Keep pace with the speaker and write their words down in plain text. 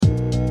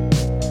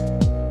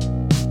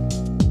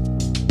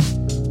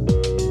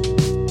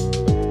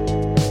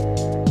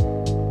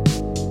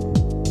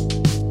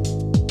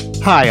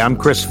Hi, I'm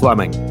Chris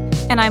Fleming.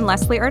 And I'm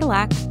Leslie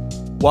Erdelak.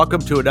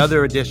 Welcome to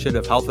another edition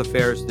of Health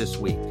Affairs This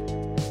Week,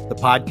 the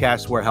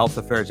podcast where health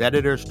affairs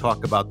editors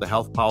talk about the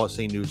health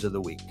policy news of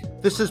the week.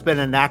 This has been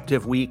an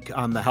active week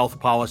on the health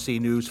policy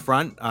news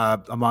front.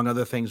 Among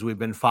other things, we've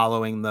been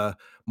following the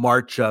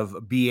march of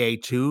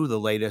BA2, the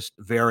latest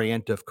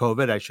variant of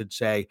COVID, I should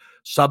say,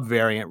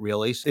 subvariant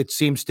really. It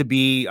seems to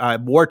be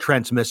more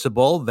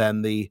transmissible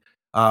than the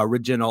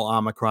original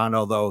Omicron,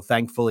 although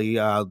thankfully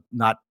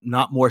not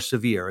more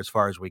severe as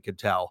far as we could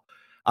tell.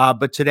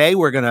 But today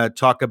we're going to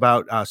talk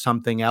about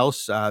something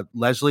else.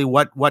 Leslie,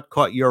 what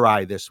caught your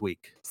eye this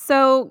week?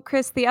 So,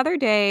 Chris, the other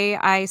day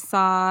I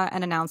saw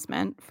an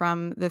announcement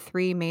from the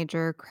three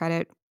major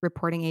credit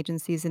reporting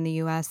agencies in the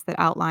U.S. that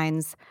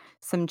outlines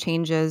some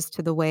changes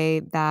to the way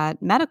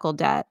that medical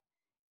debt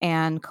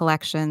and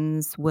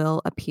collections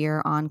will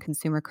appear on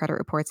consumer credit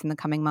reports in the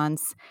coming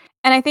months.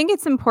 And I think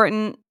it's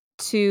important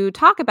to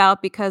talk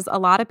about because a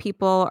lot of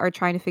people are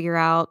trying to figure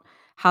out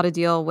how to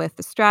deal with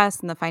the stress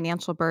and the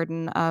financial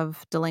burden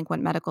of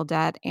delinquent medical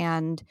debt.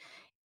 And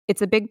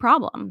it's a big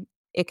problem.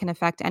 It can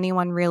affect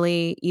anyone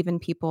really, even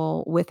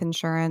people with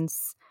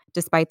insurance,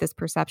 despite this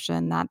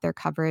perception that their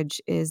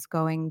coverage is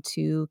going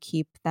to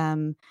keep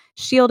them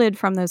shielded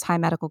from those high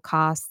medical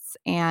costs.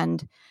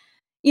 And,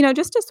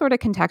 just to sort of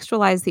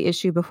contextualize the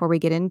issue before we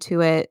get into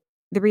it,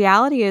 the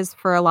reality is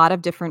for a lot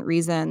of different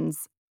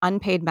reasons,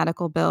 unpaid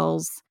medical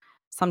bills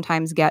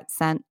sometimes get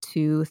sent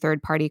to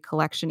third-party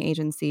collection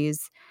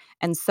agencies.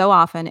 And so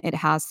often it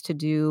has to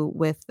do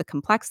with the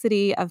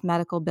complexity of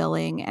medical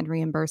billing and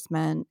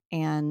reimbursement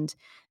and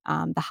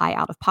the high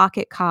out of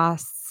pocket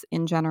costs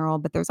in general.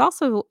 But there's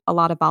also a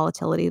lot of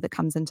volatility that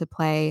comes into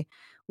play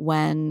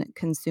when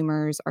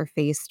consumers are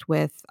faced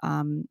with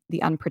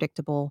the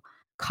unpredictable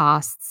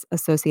costs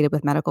associated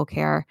with medical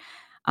care.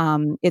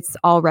 It's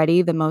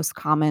already the most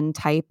common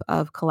type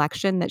of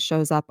collection that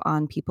shows up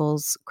on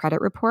people's credit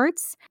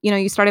reports.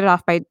 You started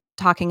off by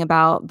talking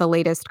about the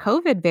latest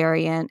COVID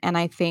variant, and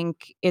I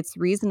think it's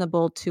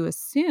reasonable to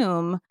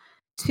assume,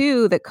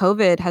 too, that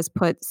COVID has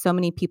put so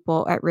many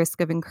people at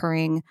risk of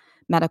incurring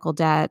medical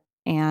debt.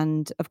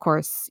 And of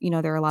course,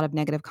 there are a lot of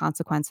negative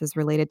consequences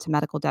related to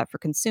medical debt for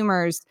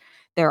consumers.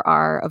 There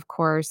are, of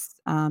course,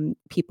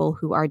 people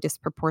who are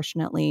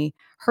disproportionately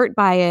hurt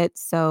by it.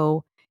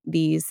 So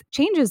these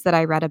changes that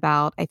I read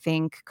about, I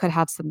think, could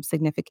have some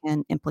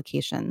significant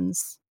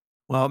implications.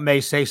 Well, it may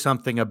say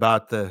something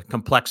about the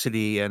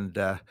complexity and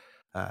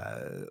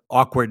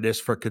awkwardness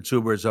for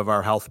consumers of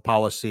our health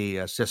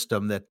policy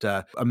system that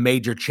a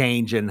major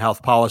change in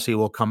health policy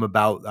will come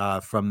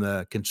about from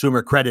the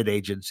consumer credit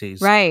agencies.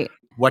 Right.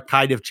 What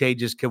kind of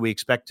changes can we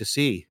expect to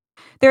see?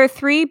 There are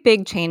three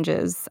big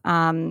changes.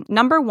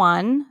 Number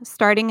one,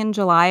 starting in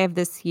July of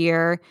this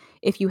year,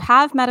 if you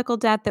have medical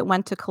debt that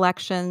went to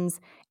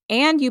collections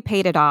and you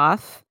paid it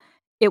off,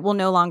 it will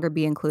no longer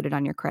be included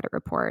on your credit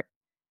report.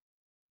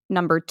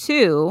 Number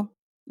two,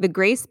 the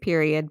grace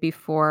period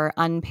before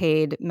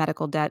unpaid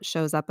medical debt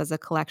shows up as a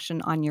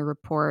collection on your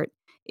report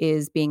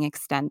is being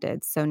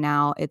extended. So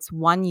now it's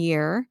 1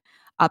 year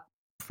up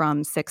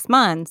from 6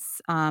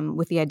 months,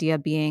 with the idea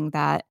being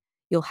that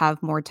you'll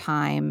have more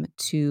time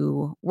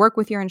to work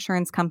with your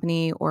insurance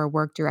company or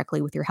work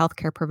directly with your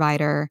healthcare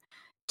provider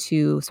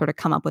to sort of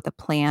come up with a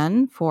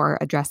plan for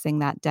addressing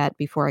that debt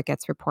before it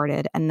gets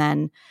reported. And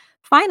then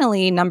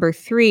finally, number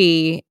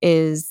three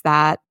is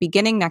that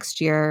beginning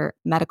next year,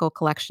 medical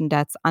collection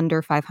debts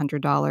under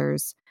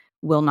 $500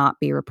 will not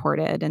be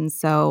reported. And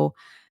so,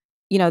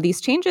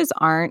 these changes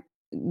aren't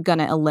going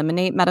to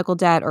eliminate medical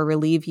debt or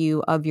relieve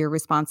you of your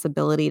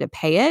responsibility to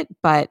pay it.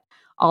 But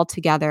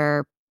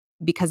altogether,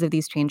 because of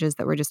these changes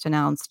that were just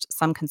announced,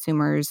 some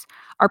consumers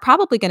are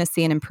probably going to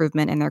see an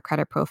improvement in their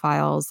credit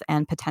profiles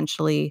and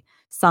potentially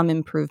some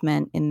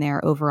improvement in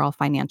their overall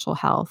financial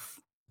health.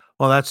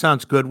 Well, that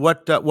sounds good.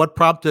 What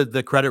prompted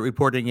the credit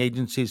reporting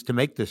agencies to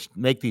make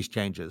these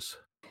changes?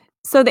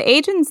 So the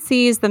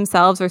agencies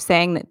themselves are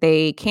saying that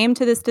they came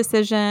to this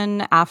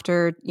decision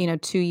after,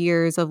 2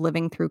 years of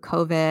living through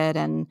COVID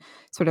and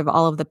sort of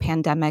all of the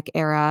pandemic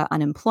era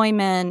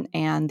unemployment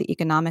and the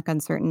economic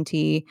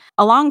uncertainty,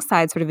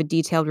 alongside sort of a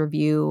detailed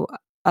review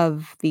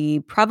of the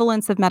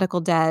prevalence of medical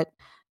debt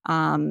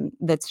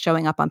that's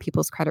showing up on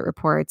people's credit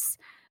reports.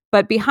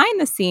 But behind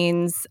the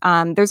scenes,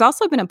 there's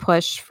also been a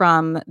push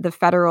from the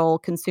Federal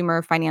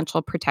Consumer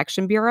Financial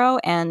Protection Bureau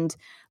and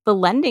the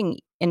lending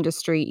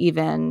industry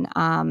even,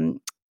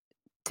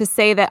 to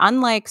say that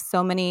unlike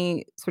so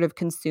many sort of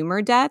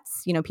consumer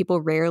debts,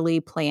 people rarely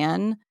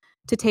plan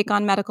to take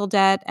on medical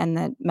debt, and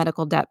that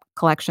medical debt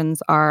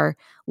collections are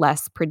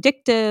less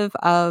predictive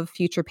of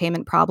future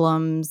payment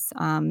problems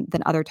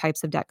than other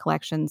types of debt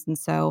collections. And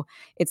so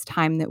it's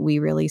time that we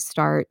really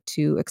start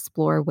to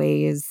explore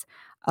ways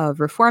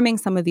of reforming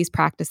some of these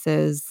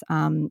practices,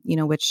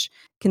 which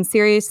can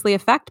seriously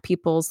affect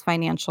people's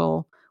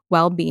financial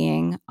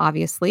well-being,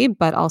 obviously,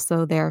 but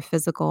also their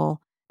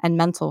physical and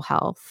mental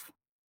health.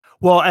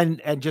 Well,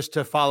 and just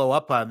to follow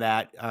up on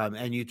that,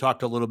 and you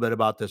talked a little bit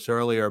about this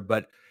earlier,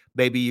 but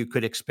maybe you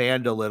could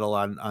expand a little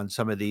on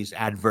some of these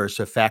adverse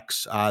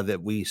effects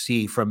that we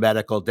see from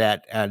medical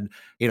debt, and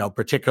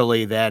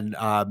particularly then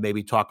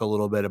maybe talk a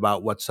little bit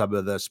about what some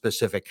of the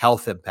specific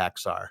health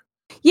impacts are.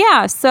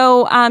 Yeah.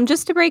 So,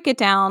 just to break it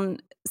down,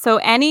 so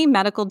any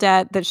medical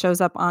debt that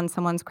shows up on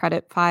someone's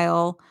credit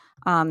file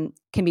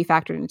can be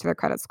factored into their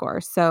credit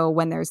score. So,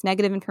 when there's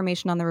negative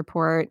information on the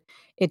report,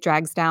 it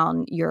drags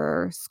down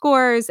your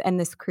scores, and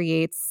this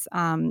creates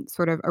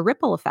sort of a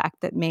ripple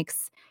effect that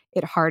makes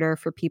it harder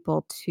for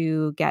people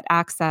to get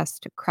access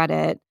to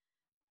credit,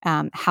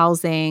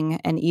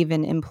 housing, and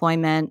even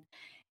employment.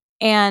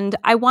 And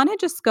I wanna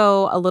just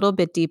go a little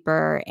bit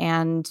deeper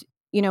and,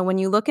 when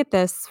you look at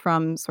this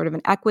from sort of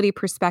an equity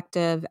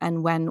perspective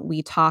and when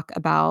we talk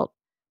about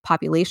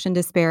population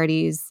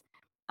disparities,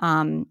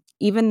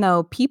 even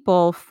though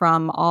people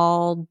from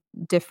all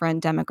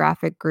different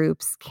demographic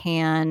groups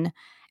can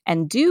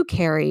and do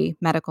carry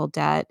medical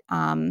debt,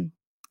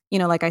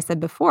 like I said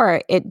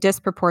before, it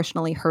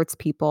disproportionately hurts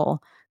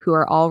people who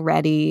are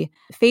already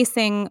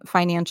facing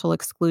financial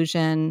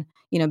exclusion,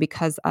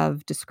 because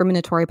of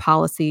discriminatory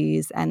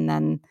policies and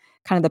then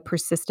kind of the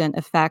persistent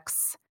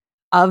effects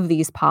of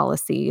these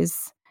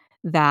policies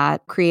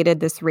that created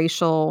this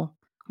racial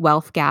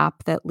wealth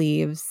gap that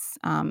leaves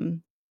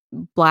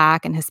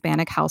Black and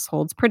Hispanic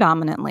households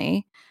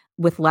predominantly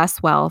with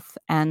less wealth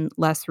and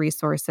less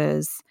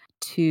resources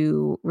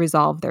to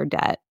resolve their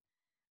debt.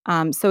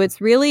 So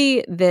it's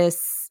really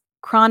this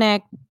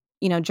chronic,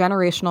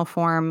 generational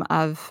form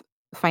of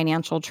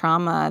financial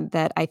trauma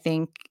that I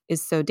think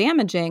is so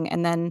damaging.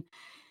 And then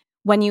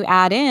when you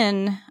add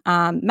in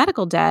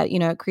medical debt,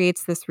 it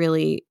creates this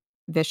really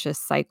vicious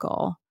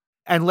cycle.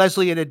 And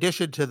Leslie, in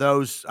addition to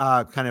those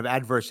kind of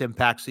adverse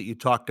impacts that you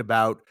talked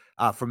about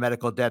for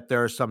medical debt,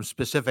 there are some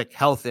specific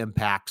health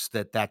impacts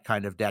that that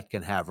kind of debt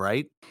can have,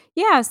 right?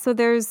 Yeah, so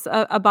there's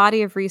a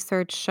body of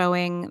research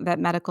showing that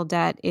medical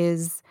debt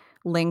is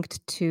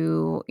linked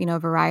to, a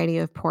variety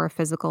of poor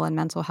physical and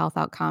mental health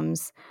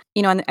outcomes.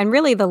 And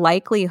really the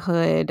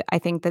likelihood, I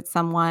think, that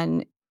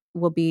someone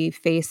will be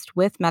faced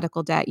with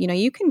medical debt,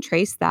 you can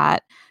trace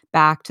that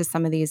back to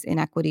some of these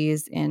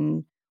inequities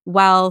in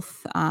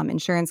wealth,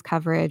 insurance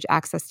coverage,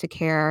 access to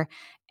care,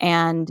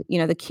 and,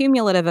 the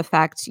cumulative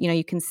effect,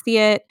 you can see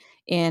it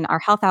in our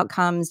health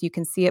outcomes, you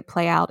can see it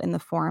play out in the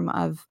form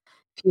of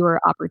fewer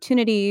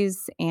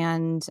opportunities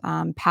and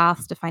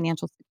paths to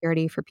financial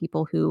security for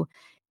people who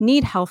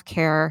need health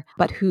care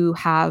but who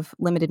have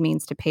limited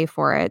means to pay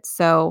for it.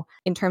 So,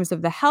 in terms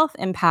of the health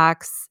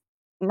impacts,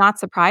 not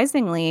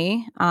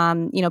surprisingly,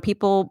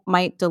 people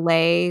might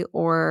delay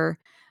or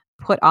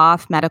put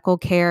off medical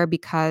care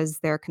because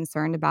they're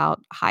concerned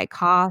about high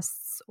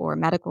costs or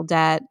medical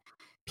debt.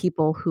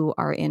 People who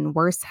are in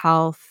worse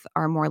health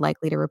are more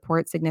likely to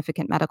report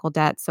significant medical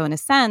debt. So, in a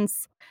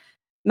sense,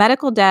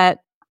 medical debt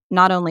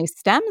not only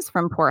stems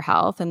from poor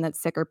health and that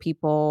sicker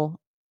people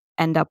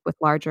end up with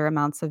larger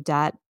amounts of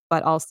debt,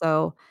 but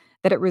also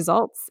that it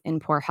results in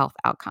poor health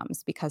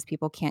outcomes because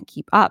people can't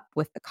keep up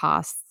with the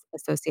costs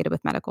associated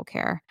with medical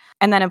care.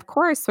 And then, of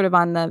course, sort of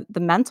on the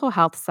mental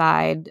health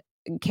side,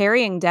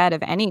 carrying debt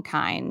of any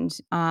kind,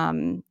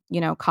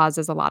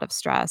 causes a lot of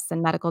stress,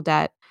 and medical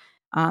debt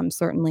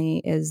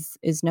certainly is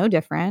no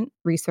different.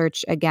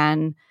 Research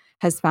again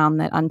has found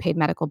that unpaid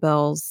medical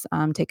bills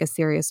take a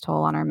serious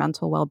toll on our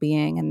mental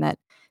well-being, and that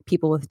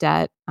people with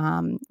debt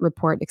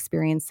report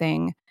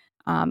experiencing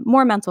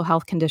more mental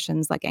health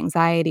conditions like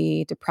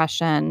anxiety,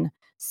 depression.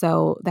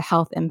 So the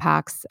health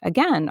impacts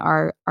again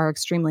are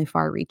extremely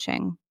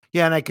far-reaching.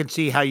 Yeah, and I can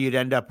see how you'd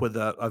end up with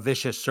a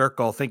vicious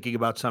circle thinking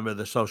about some of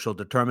the social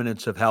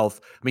determinants of health.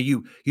 I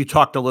mean, you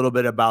talked a little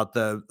bit about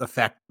the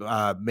effect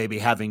maybe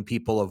having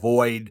people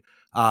avoid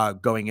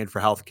going in for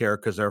healthcare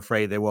because they're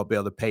afraid they won't be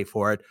able to pay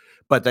for it.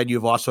 But then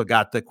you've also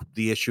got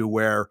the issue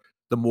where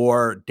the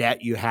more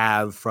debt you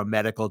have from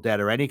medical debt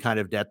or any kind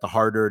of debt, the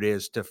harder it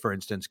is to, for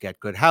instance, get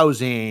good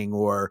housing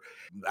or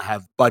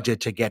have budget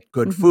to get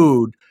good Mhm.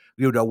 food.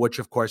 Which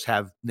of course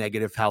have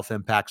negative health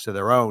impacts of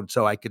their own.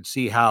 So I could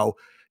see how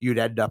you'd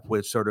end up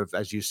with sort of,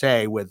 as you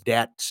say, with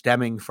debt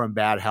stemming from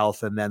bad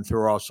health and then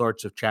through all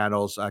sorts of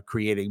channels,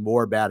 creating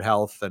more bad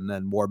health and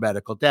then more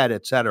medical debt,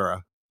 et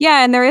cetera.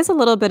 Yeah, and there is a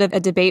little bit of a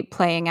debate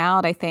playing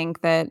out. I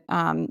think that,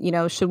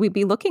 should we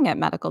be looking at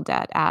medical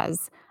debt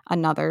as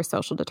another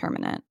social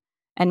determinant?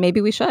 And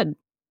maybe we should.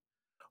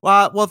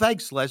 Well,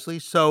 thanks, Leslie.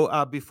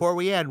 So before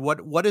we end,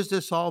 what does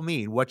this all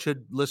mean? What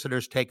should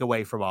listeners take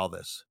away from all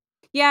this?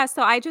 Yeah,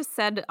 so I just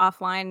said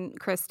offline,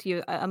 Chris, to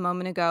you a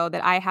moment ago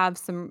that I have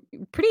some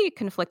pretty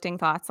conflicting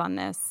thoughts on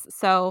this.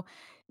 So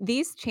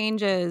these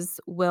changes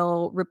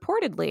will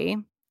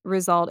reportedly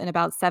result in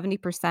about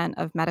 70%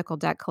 of medical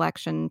debt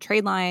collection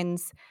trade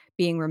lines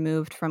being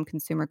removed from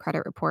consumer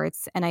credit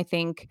reports. And I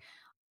think,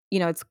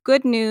 it's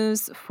good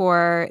news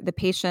for the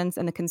patients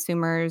and the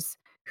consumers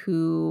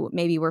who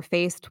maybe were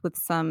faced with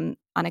some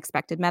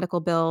unexpected medical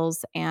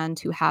bills and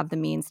who have the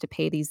means to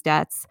pay these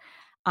debts.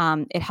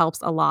 It helps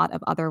a lot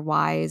of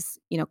otherwise,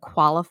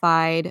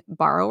 qualified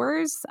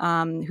borrowers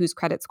whose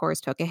credit scores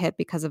took a hit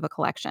because of a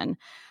collection.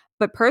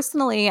 But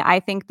personally, I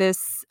think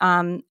this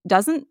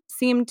doesn't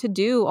seem to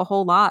do a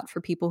whole lot for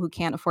people who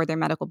can't afford their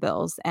medical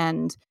bills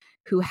and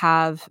who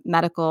have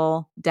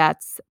medical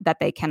debts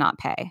that they cannot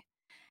pay.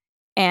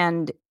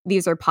 And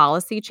these are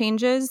policy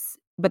changes,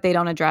 but they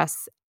don't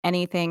address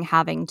anything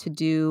having to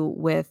do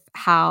with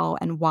how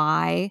and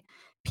why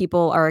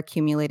people are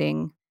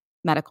accumulating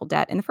medical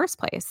debt in the first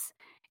place.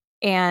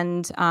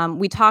 And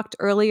we talked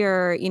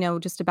earlier,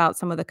 just about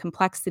some of the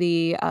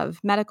complexity of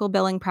medical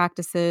billing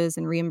practices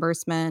and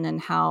reimbursement and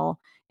how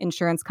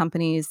insurance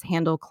companies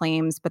handle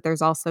claims. But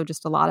there's also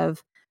just a lot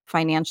of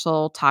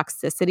financial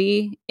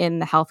toxicity in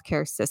the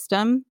healthcare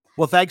system.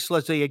 Well, thanks,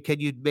 Leslie. And can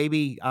you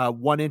maybe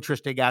one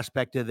interesting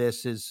aspect of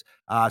this is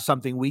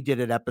something we did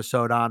an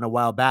episode on a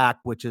while back,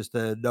 which is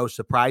the No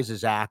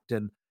Surprises Act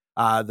and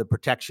the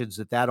protections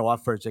that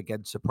offers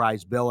against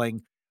surprise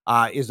billing.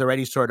 Is there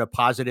any sort of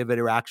positive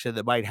interaction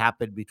that might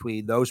happen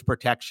between those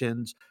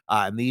protections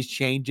and these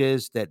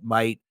changes that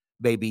might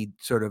maybe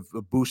sort of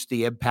boost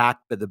the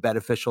impact, but the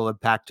beneficial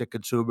impact to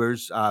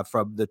consumers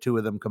from the two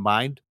of them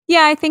combined?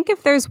 Yeah, I think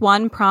if there's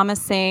one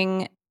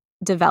promising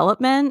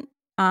development,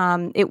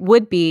 it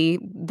would be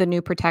the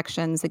new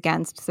protections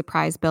against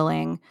surprise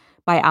billing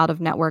by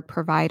out-of-network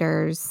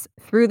providers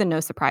through the No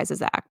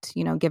Surprises Act,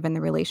 given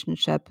the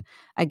relationship,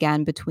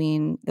 again,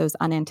 between those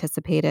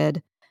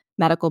unanticipated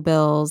medical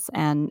bills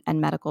and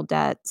medical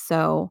debt.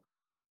 So,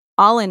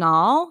 all in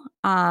all,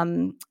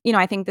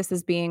 I think this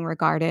is being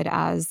regarded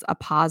as a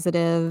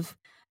positive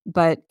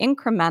but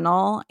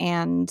incremental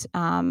and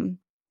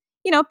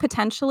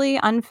potentially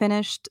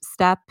unfinished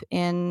step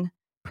in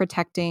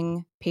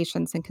protecting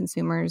patients and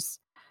consumers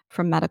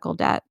from medical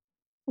debt.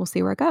 We'll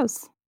see where it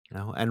goes.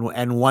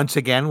 And once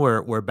again,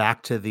 we're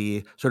back to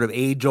the sort of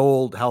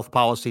age-old health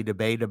policy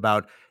debate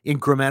about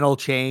incremental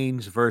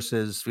change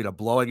versus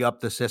blowing up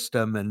the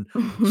system and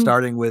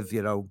starting with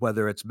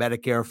whether it's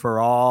Medicare for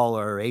all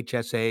or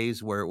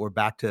HSAs. We're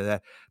back to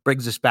that.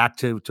 Brings us back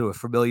to a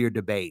familiar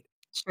debate.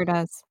 Sure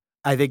does.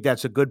 I think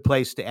that's a good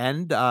place to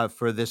end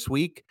for this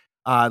week.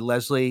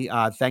 Leslie,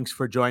 thanks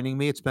for joining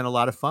me. It's been a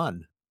lot of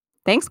fun.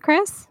 Thanks,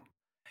 Chris.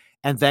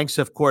 And thanks,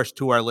 of course,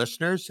 to our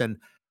listeners. And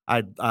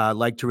I'd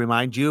like to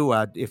remind you,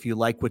 if you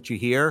like what you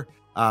hear,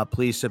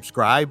 please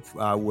subscribe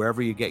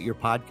wherever you get your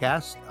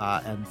podcast.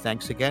 And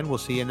thanks again. We'll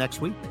see you next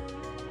week.